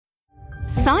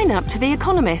Sign up to The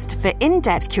Economist for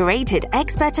in-depth curated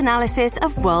expert analysis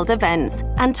of world events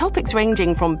and topics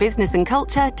ranging from business and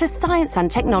culture to science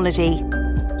and technology.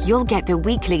 You'll get the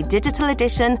weekly digital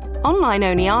edition,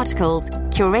 online-only articles,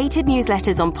 curated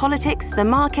newsletters on politics, the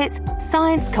markets,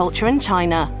 science, culture and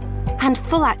China, and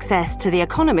full access to The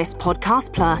Economist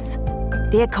Podcast Plus.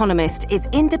 The Economist is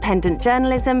independent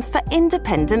journalism for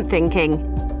independent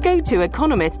thinking. Go to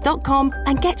economist.com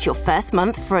and get your first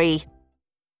month free.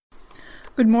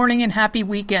 Good morning and happy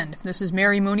weekend. This is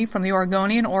Mary Mooney from the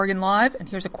Oregonian, Oregon Live, and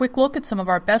here's a quick look at some of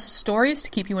our best stories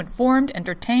to keep you informed,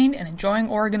 entertained, and enjoying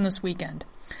Oregon this weekend.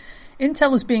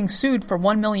 Intel is being sued for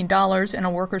 $1 million in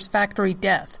a worker's factory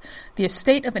death. The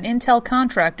estate of an Intel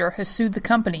contractor has sued the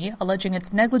company, alleging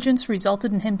its negligence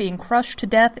resulted in him being crushed to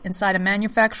death inside a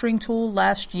manufacturing tool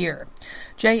last year.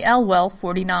 Jay Elwell,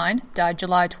 49, died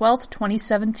July 12,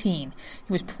 2017.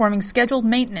 He was performing scheduled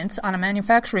maintenance on a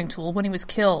manufacturing tool when he was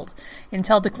killed.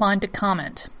 Intel declined to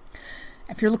comment.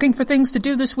 If you're looking for things to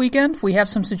do this weekend, we have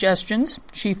some suggestions.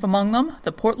 Chief among them,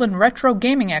 the Portland Retro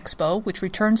Gaming Expo, which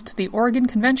returns to the Oregon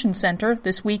Convention Center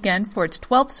this weekend for its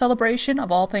 12th celebration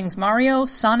of all things Mario,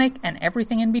 Sonic, and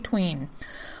everything in between.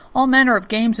 All manner of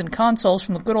games and consoles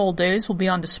from the good old days will be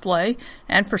on display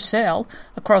and for sale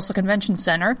across the convention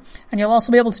center, and you'll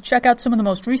also be able to check out some of the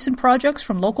most recent projects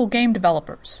from local game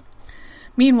developers.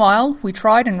 Meanwhile, we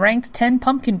tried and ranked 10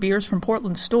 pumpkin beers from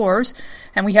Portland stores,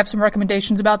 and we have some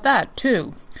recommendations about that,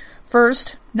 too.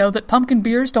 First, know that pumpkin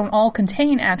beers don't all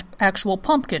contain actual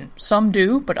pumpkin. Some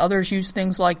do, but others use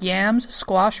things like yams,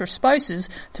 squash, or spices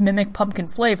to mimic pumpkin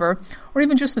flavor, or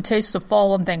even just the tastes of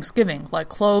fall and Thanksgiving, like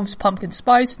cloves, pumpkin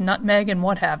spice, nutmeg, and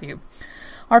what have you.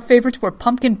 Our favorites were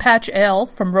Pumpkin Patch Ale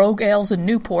from Rogue Ales in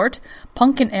Newport,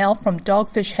 Pumpkin Ale from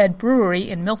Dogfish Head Brewery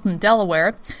in Milton,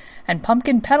 Delaware, and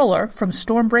Pumpkin Peddler from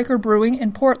Stormbreaker Brewing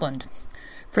in Portland.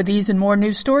 For these and more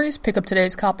news stories, pick up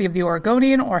today's copy of The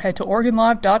Oregonian or head to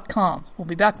OregonLive.com. We'll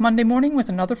be back Monday morning with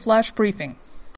another flash briefing.